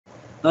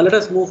Now let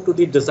us move to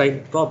the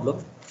design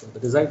problem. So the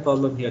design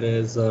problem here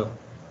is I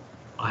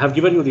have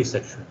given you this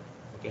section.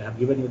 Okay, I have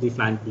given you the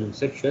flank beam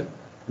section,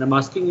 and I'm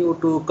asking you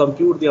to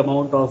compute the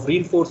amount of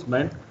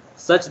reinforcement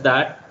such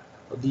that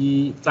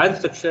the flank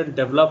section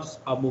develops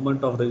a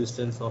moment of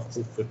resistance of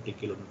 250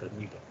 kilonewton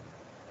meter.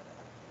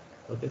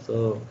 Okay,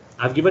 so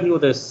I've given you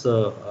this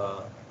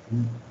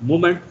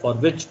moment for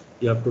which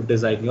you have to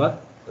design your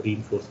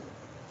reinforcement.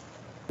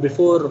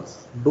 Before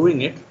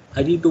doing it,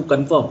 I need to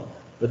confirm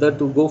whether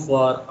to go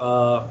for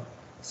a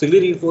singly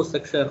reinforced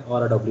section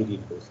or a doubly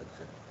reinforced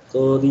section.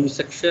 So the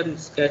section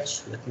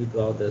sketch, let me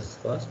draw this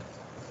first.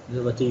 This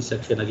is a T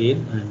section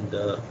again, and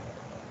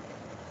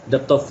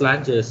depth of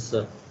flange is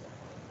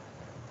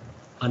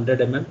 100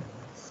 mm.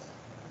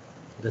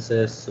 This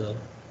is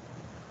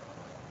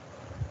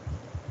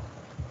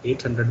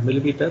 800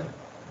 millimeter,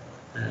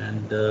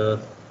 and the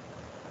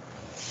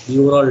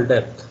overall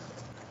depth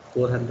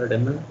 400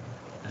 mm,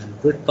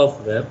 and width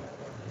of web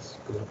is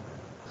 200.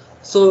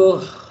 So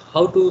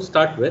how to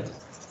start with?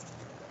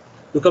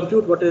 To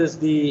compute what is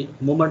the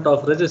moment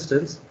of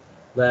resistance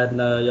when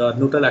your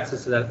neutral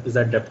axis is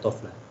at depth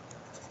of line.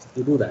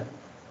 You do that.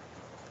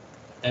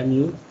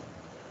 Mu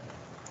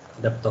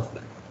depth of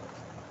line.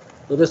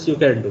 So this you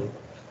can do.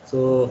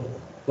 So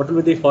what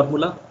will be the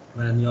formula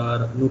when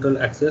your neutral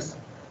axis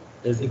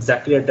is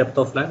exactly at depth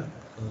of line?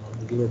 So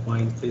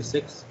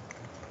 0.36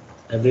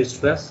 average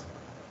stress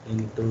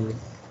into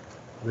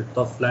width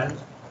of flange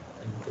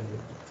into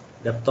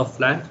depth of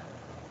flange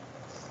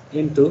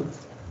into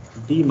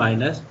d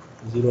minus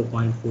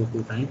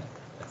 0.42 times.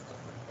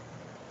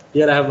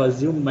 Here I have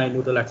assumed my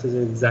neutral axis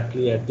is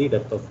exactly at the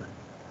depth of flange.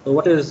 So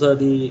what is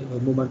the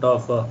moment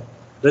of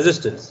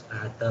resistance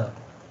at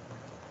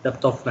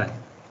depth of flange?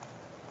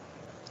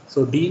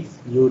 So D,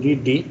 you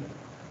read D.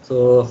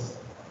 So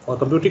for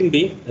computing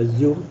D,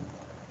 assume,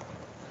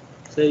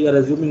 say you are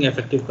assuming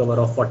effective cover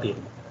of 40 mm.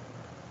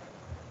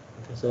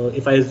 Okay, so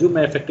if I assume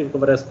my effective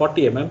cover as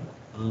 40 mm,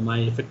 my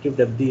effective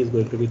depth D is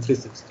going to be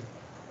 360.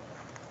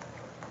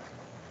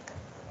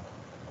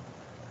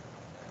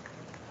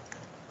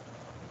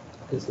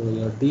 Okay, so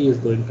your D is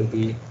going to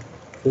be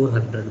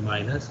 400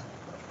 minus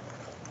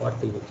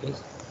 40, which is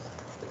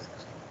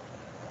 360.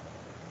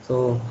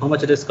 So how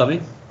much it is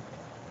coming?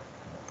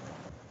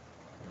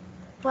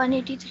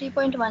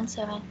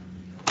 183.17.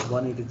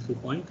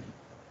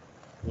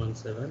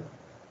 183.17.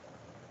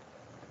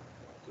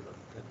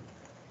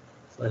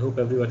 So I hope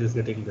everyone is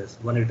getting this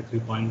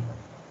 183.17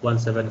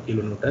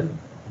 kilonewton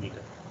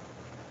meter.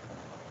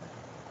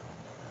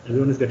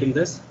 Everyone is getting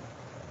this?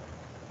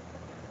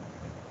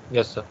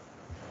 Yes, sir.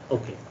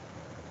 Okay.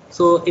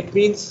 So it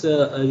means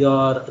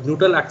your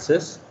neutral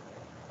axis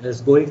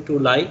is going to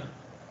lie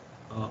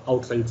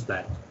outside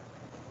flange.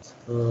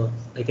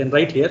 I can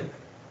write here,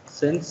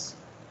 since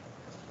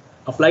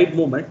applied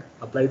moment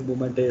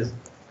is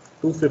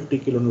 250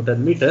 kilonewton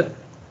meter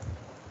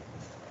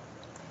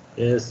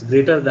is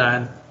greater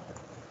than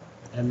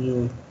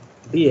mu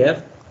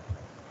df,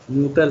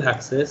 neutral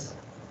axis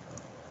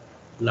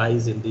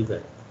lies in the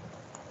web.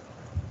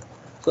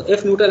 So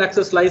if neutral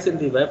axis lies in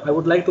the web, I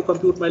would like to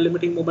compute my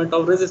limiting moment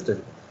of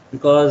resistance,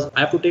 because I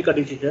have to take a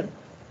decision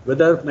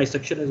whether my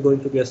section is going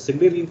to be a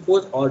singly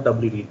reinforced or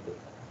doubly reinforced.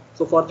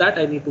 So for that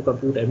I need to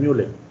compute mu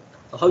lim.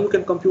 So how you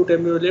can compute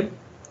mu lim?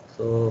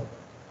 So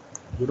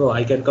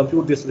I can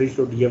compute this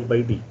ratio df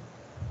by d.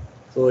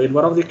 So in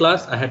one of the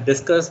class I had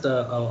discussed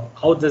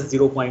how this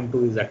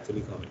 0.2 is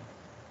actually coming.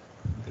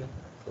 Okay,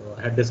 so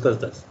I had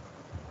discussed this.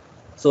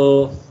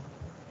 So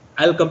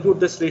I'll compute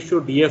this ratio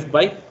df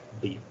by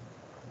d.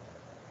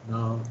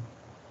 Now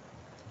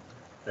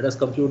let us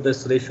compute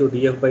this ratio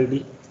df by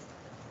d.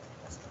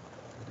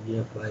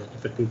 Df by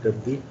effective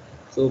depth d.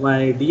 So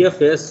my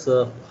df is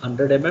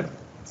 100 mm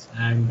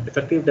and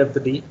effective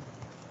depth d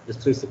is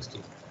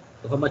 360.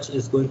 So how much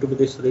is going to be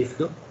this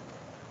ratio?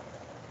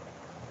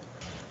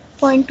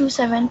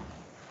 0.27.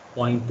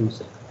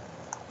 0.27.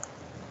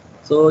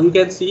 So you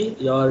can see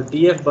your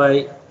df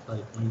by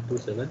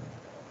 0.27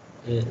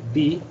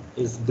 d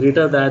is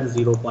greater than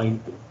 0.2.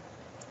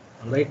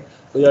 All right.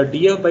 So your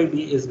df by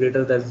d is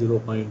greater than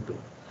 0.2.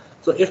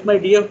 So if my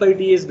df by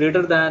d is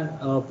greater than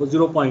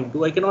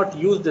 0.2, I cannot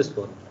use this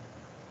formula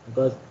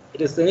because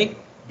it is saying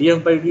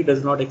df by d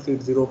does not exceed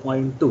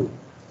 0.2.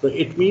 So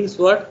it means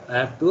what? I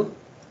have to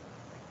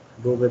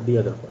go with the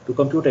other one to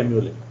compute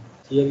mu lim.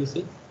 Here you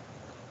see,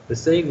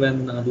 it's saying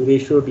when the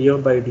ratio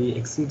df by d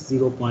exceeds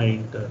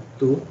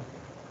 0.2,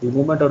 the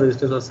moment of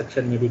resistance of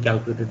section may be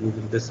calculated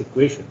using this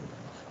equation.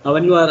 Now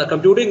when you are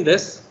computing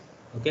this,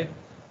 okay,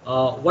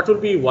 what will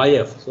be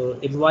YF? So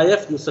in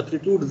YF you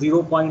substitute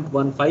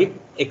 0.15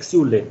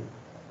 XU lim,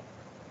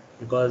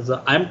 because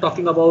I am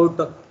talking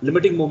about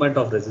limiting moment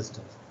of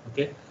resistance.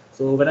 Okay,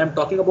 so when I'm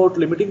talking about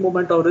limiting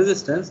moment of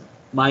resistance,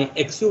 my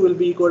XU will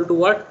be equal to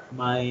what?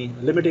 My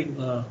limiting,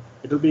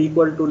 it will be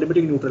equal to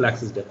limiting neutral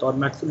axis depth or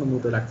maximum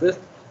neutral axis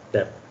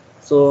depth.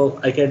 So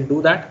I can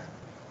do that.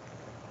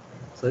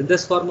 So in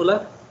this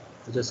formula,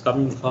 which is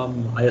coming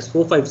from IS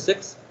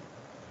 456,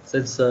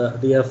 since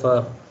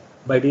df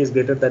by d is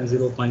greater than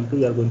 0.2,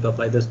 you are going to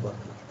apply this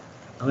formula.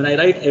 When I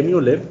write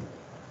mu_lim,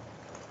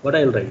 what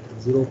I'll write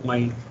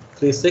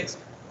 0.36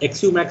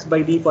 xu max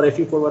by d for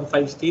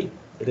Fe415 steel,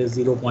 it is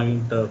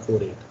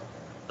 0.48.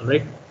 All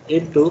right,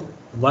 into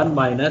 1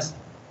 minus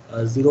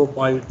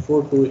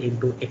 0.42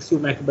 into xu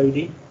max by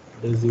d,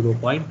 it is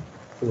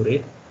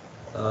 0.48.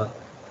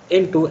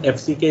 Into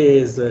FCK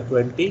is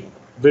 20,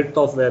 width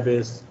of web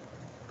is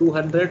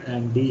 200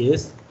 and d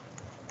is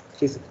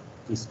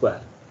 360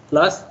 square,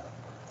 plus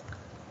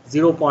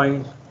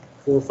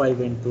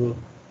 0.45 into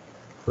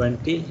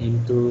 20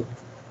 into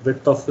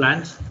width of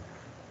flange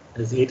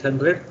is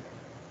 800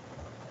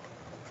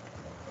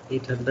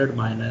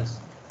 minus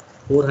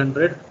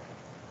 400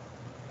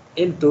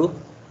 into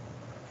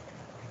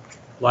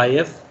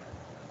YF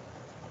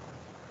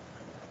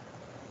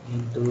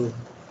into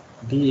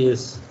D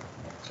is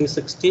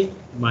 360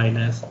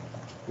 minus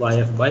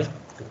YF by 2.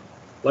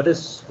 What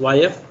is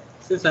YF?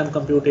 Since I'm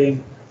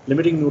computing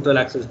limiting neutral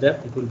axis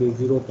depth, it will be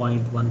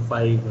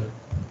 0.15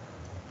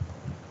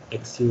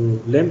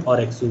 XU lim or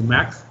XU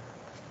max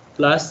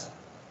plus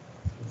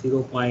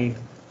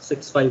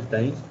 0.65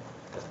 times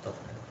depth of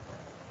lim.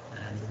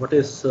 And what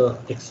is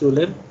XU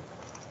lim?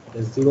 It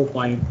is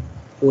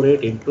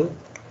 0.48 into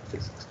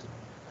 360.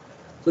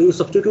 So you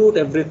substitute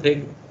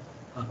everything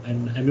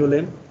in mu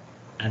lim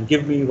and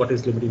give me what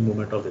is limiting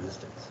moment of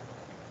resistance.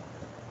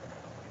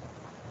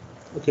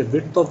 Okay,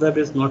 width of web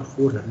is not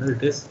 400,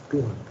 it is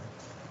 200.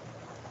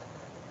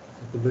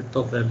 The width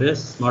of web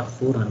is not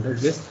 400,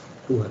 it is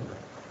 200.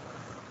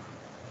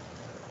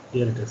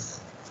 Here it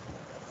is.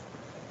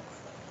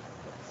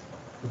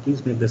 So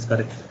please make this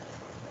correction.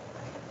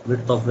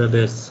 Width of web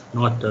is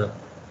not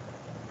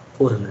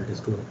 400, it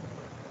is 200.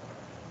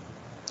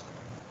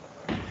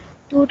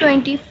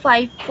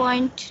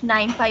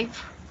 225.95.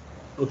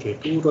 Okay,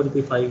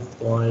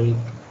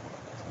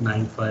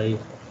 225.95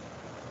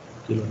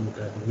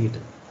 kilometer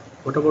meter.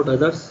 What about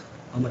others?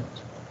 How much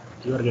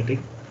you are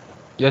getting?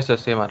 Yes, sir,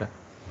 same are.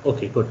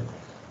 Okay, good.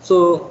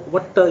 So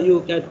what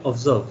you can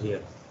observe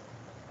here,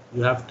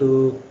 you have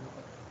to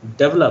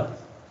develop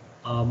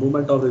a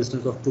moment of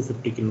resistance of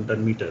 250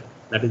 kilonewton meter.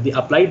 That is the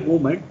applied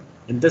moment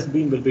in this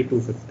beam will be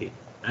 250.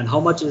 And how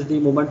much is the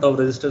moment of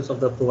resistance of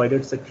the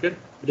provided section?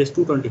 It is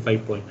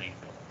 225.95.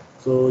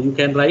 So you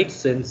can write,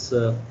 since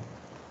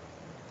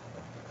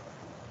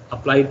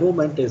applied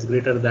moment is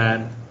greater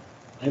than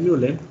mu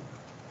lim,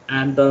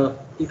 and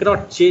you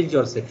cannot change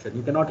your section,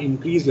 you cannot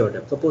increase your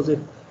depth. Suppose if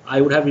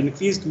I would have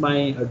increased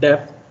my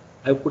depth,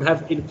 I could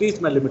have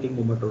increased my limiting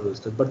moment of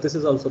resistance, but this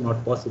is also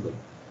not possible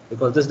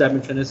because this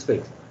dimension is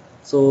fixed.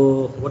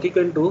 So what you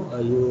can do,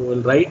 you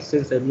will write,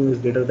 since mu is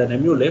greater than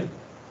mu lim,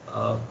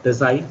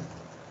 design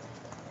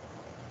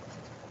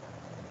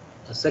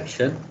a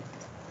section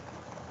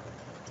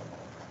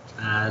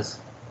as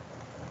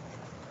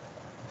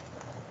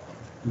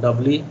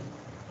doubly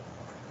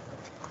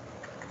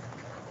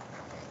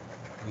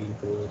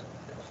reinforced.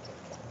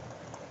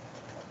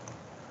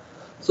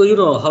 So you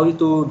know how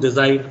to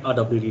design a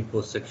doubly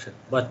reinforced section,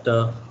 but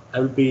I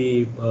will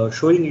be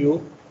showing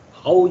you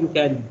how you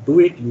can do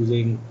it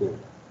using code.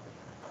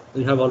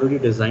 We have already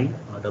designed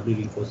a doubly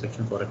reinforced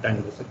section for a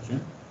rectangular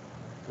section,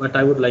 but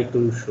I would like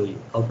to show you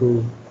how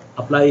to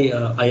apply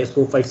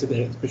ISO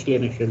 56, especially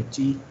annexure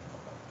G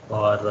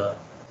for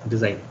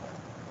design.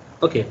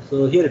 Okay,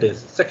 so here it is,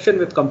 section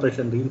with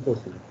compression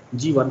reinforcement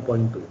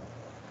G1.2.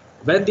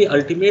 When the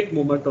ultimate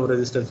moment of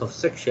resistance of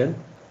section,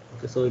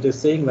 okay, so it is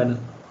saying when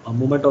a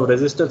moment of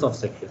resistance of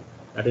section,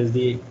 that is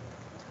the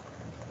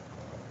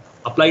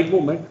applied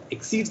moment,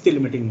 exceeds the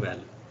limiting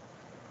value,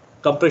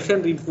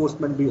 compression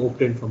reinforcement be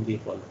obtained from the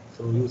following.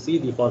 So you see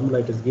the formula,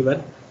 it is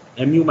given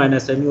mu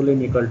minus mu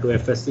lim equal to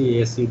FSC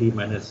ASC D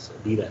minus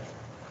D dash.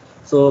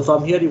 So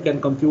from here you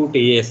can compute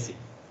ASC.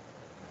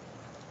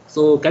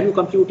 So can you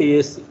compute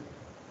ASC?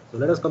 So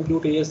let us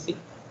compute ASC.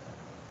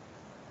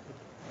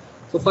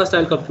 So first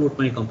I'll compute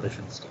my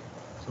compression state.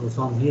 So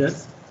from here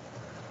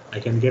I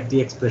can get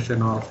the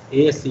expression of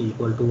ASC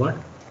equal to what?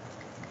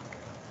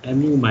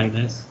 Mu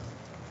minus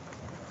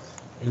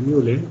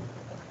mu lim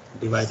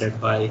divided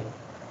by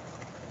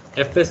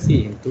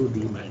FSC into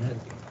D minus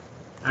D.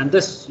 And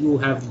this you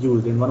have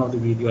used in one of the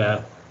video, I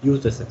have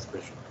used this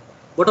expression.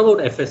 What about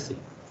FSC?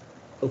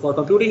 So for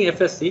computing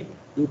FSC,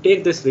 you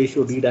take this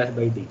ratio D dash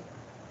by D.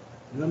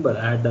 Remember,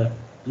 I had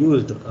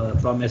used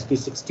from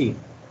SP16,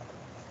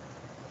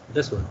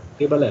 this one,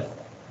 table F.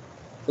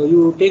 So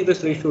you take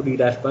this ratio D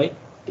dash by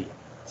D.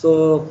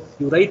 So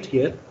you write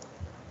here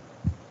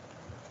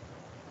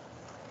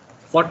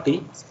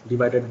 40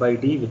 divided by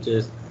D, which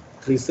is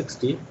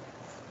 360,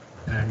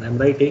 and I'm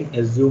writing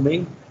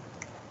assuming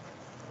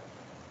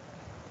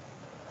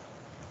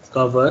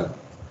cover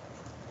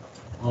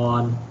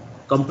on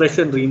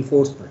compression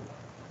reinforcement.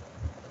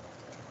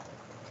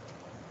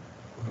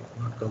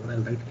 Not cover, I'll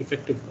write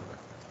effective cover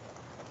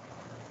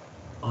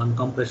on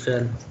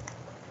compression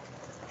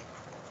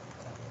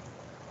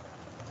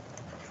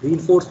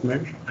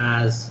reinforcement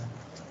as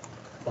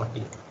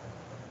 40.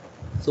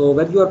 So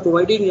when you are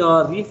providing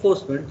your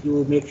reinforcement,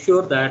 you make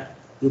sure that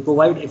you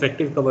provide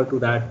effective cover to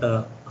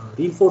that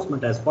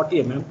reinforcement as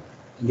 40 mm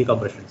in the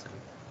compression side.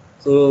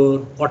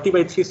 So 40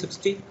 by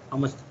 360, how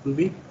much it will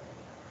be?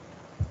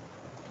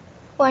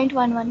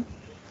 0.11.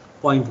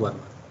 0.1.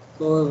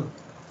 So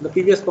the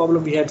previous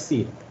problem we had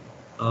seen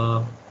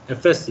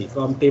FSC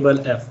from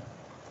table F.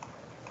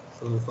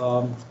 So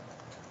from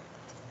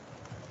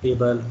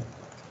table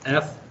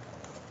F,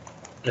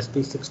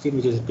 SP16,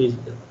 which is page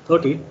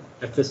 13,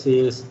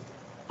 FSC is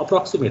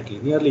approximately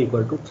nearly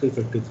equal to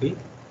 353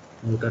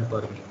 Newton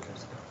per millimeter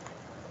square.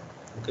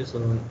 Okay, so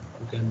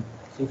you can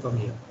see from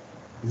here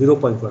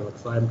 0.11.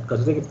 So I am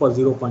considering it for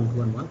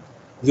 0.11,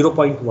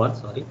 0.1,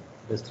 sorry,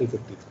 it is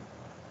 353.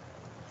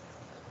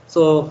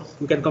 So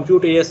you can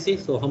compute ASC.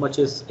 So how much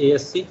is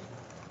ASC?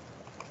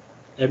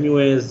 Mu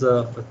is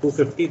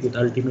 250, the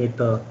ultimate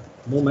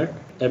moment.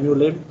 Mu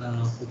lim,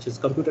 which is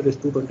computed, is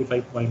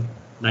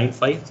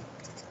 225.95.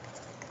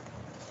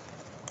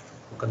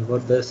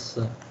 Convert this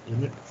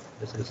unit.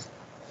 This is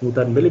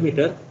Newton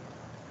millimeter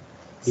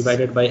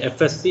divided by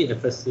FSC.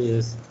 FSC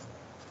is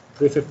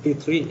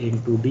 353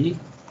 into D,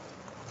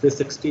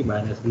 360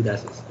 minus B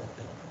dash is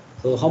 40.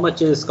 So how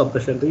much is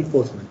compression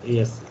reinforcement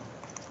ASC?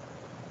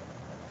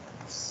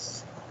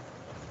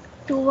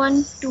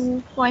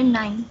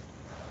 212.9.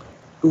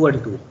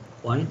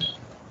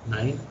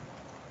 212.9.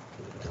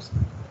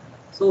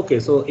 So okay,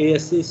 so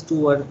ASC is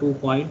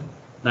 212.9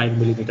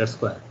 millimeter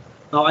square.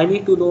 Now I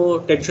need to know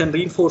tension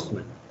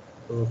reinforcement.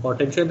 So for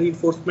tension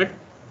reinforcement,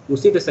 you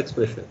see this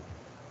expression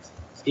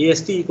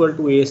AST equal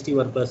to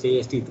AST1 plus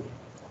AST2. So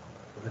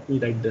let me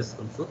write this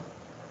also.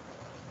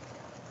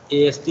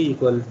 AST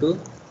equal to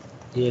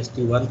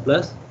AST1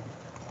 plus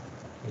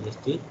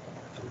AST2.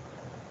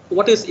 So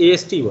what is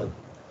AST1?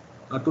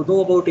 Now to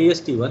know about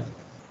AST1,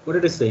 what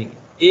it is saying?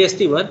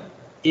 AST1,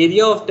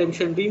 area of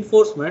tension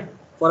reinforcement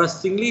for a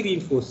singly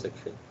reinforced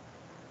section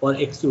for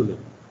XU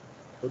limb.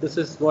 So this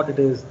is what it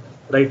is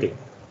writing.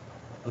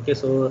 Okay,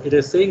 so it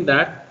is saying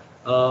that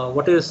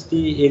what is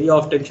the area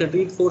of tension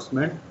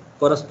reinforcement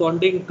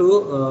corresponding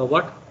to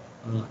what?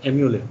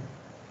 MU limb.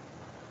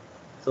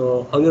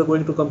 So how you are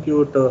going to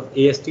compute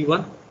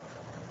AST1?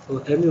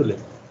 So MU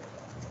limb.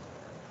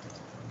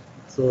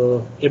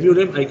 So MU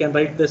limb, I can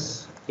write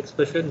this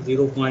expression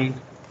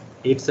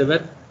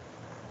 0.87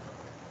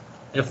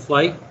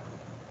 Fy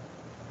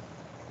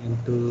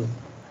into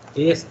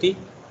AST.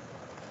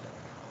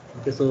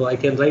 Okay, so I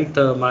can write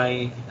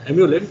my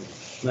MU limb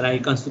when I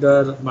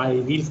consider my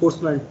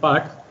reinforcement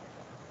part.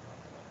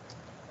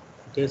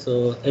 Okay,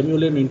 so MU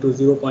limb into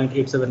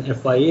 0.87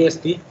 Fy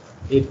AST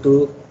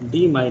into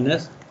D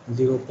minus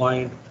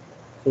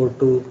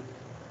 0.42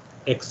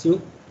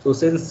 XU. So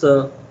since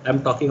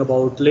I'm talking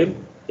about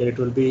limb, here it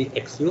will be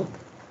XU.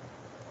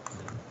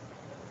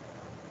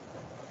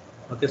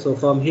 Okay, so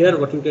from here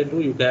what you can do,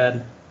 you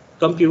can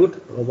compute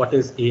what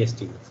is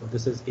AST1. So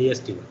this is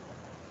AST1.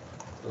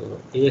 So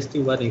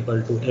AST1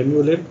 equal to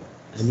MU limb.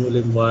 MU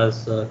limb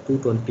was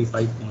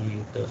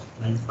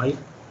 225.95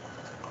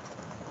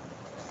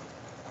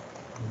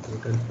 into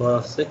 10 to the power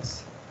of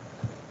 6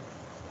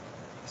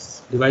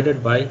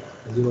 divided by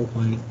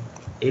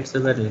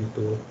 0.87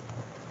 into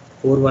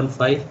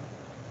 415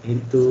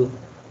 into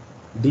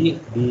D.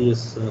 D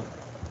is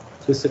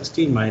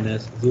 360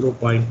 minus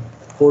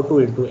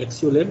 0.42 into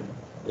XU limb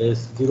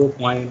is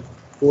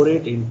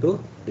 0.48 into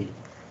D.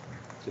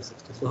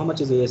 360. So how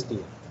much is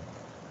AST1?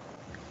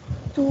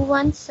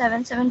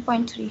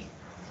 2177.3.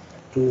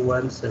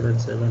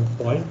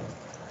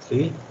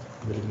 2177.3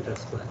 millimeter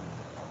square.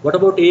 What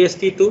about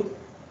AST2?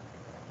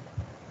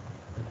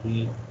 Let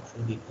me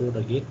show the code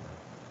again.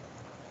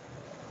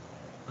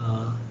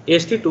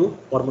 AST2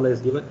 formula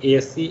is given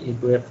ASC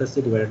into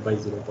FSC divided by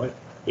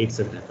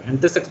 0.87,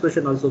 and this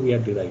expression also we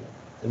have derived.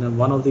 In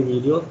one of the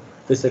video,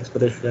 this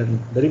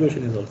expression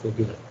derivation is also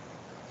given.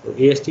 So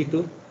AST2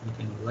 we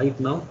can write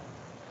now.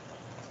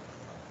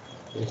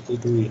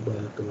 AST2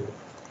 equal to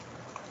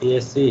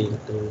ASC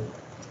into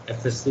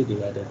FSC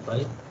divided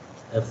by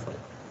F5.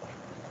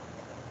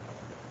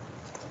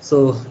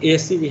 So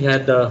ASC we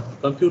had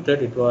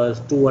computed, it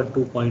was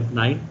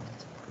 212.9.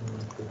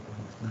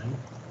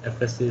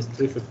 FSC is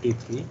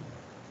 353, and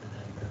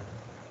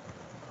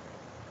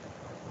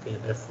okay,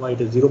 Fy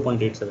it is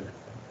 0.87.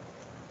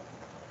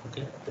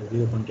 Okay,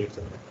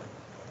 0.87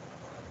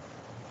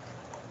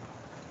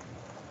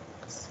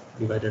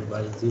 divided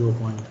by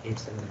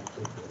 0.87.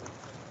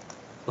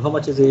 So how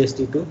much is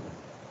AST2?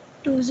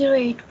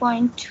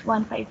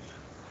 208.15.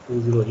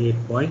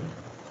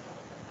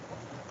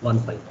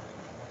 208.15.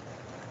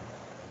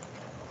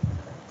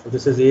 So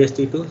this is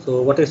AST2.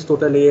 So what is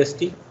total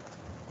AST?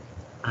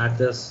 Add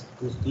this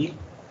to steel.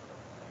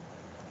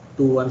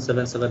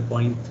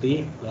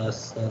 2177.3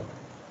 plus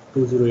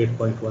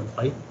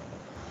 208.15.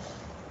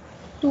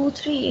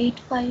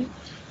 2385.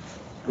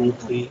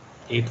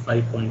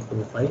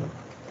 2385.45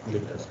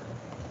 millimeters.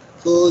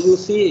 So you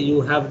see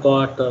you have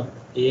got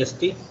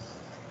AST,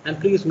 and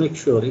please make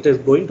sure it is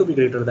going to be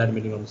greater than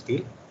minimum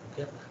steel.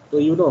 Okay. So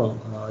you know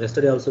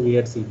yesterday also we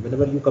had seen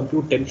whenever you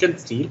compute tension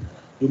steel,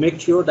 you make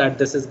sure that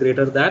this is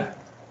greater than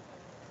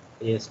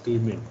AST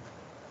min.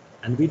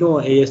 And we know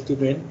AST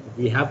min,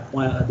 we have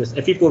this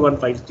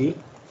Fe415 steel,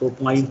 so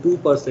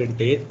 0.2%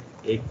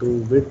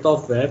 into width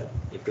of web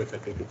into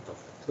effective width of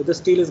web. So the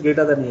steel is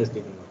greater than AST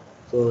minimum,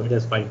 so it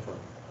is fine for me.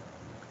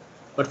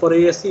 But for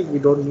ASC, we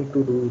don't need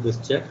to do this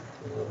check.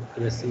 So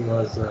ASC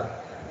was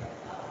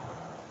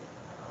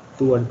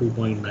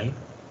 212.9.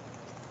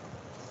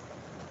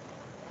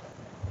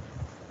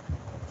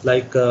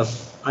 Like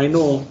I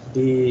know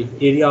the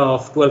area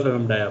of 12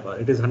 mm diameter,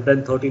 it is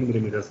 113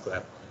 millimeters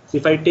square. So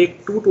if I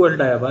take 212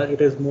 diameter,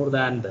 it is more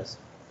than this.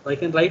 So I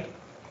can write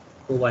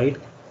provide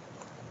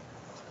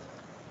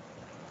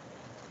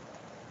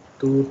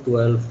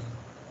 212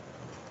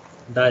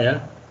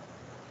 dia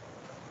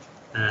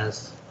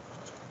as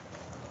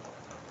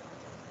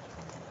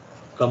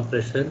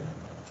compression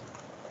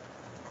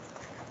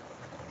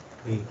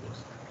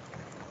reinforcement.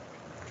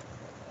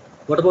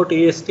 What about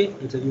AST?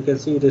 You can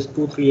see it is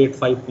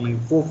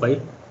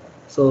 2385.45.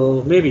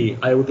 So maybe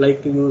I would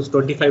like to use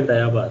 25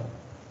 dia bar.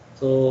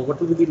 So what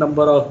will be the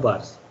number of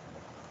bars?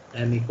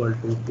 N equal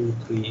to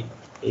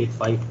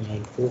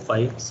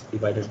 2385.45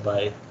 divided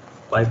by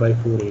pi by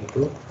 4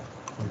 into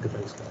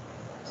 25 square.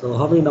 So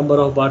how many number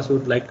of bars you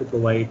would like to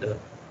provide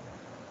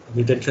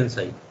the tension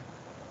side?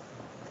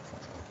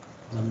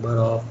 Number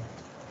of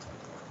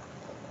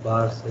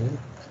bars in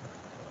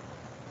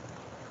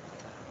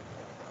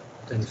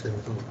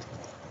tension zone.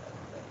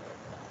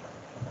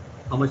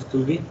 How much it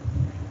will be?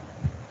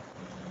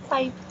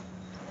 5.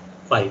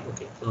 5.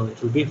 Okay, so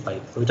it will be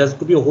 5. So it has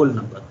to be a whole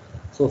number.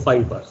 So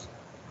 5 bars.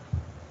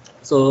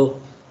 So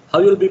how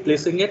you will be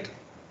placing it?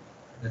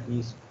 Let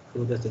me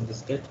show this in the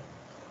sketch.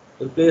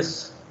 We'll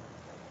place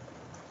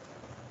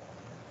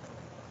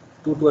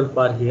 212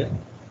 bar here.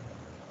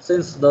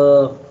 Since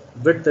the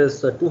width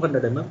is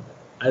 200 mm,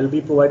 I will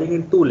be providing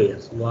in 2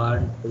 layers.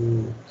 1,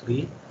 2,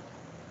 3,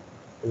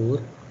 4.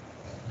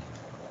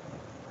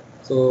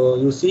 So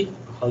you see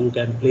how you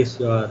can place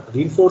your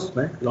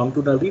reinforcement,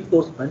 longitudinal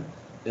reinforcement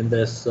in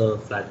this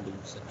flat beam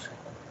section.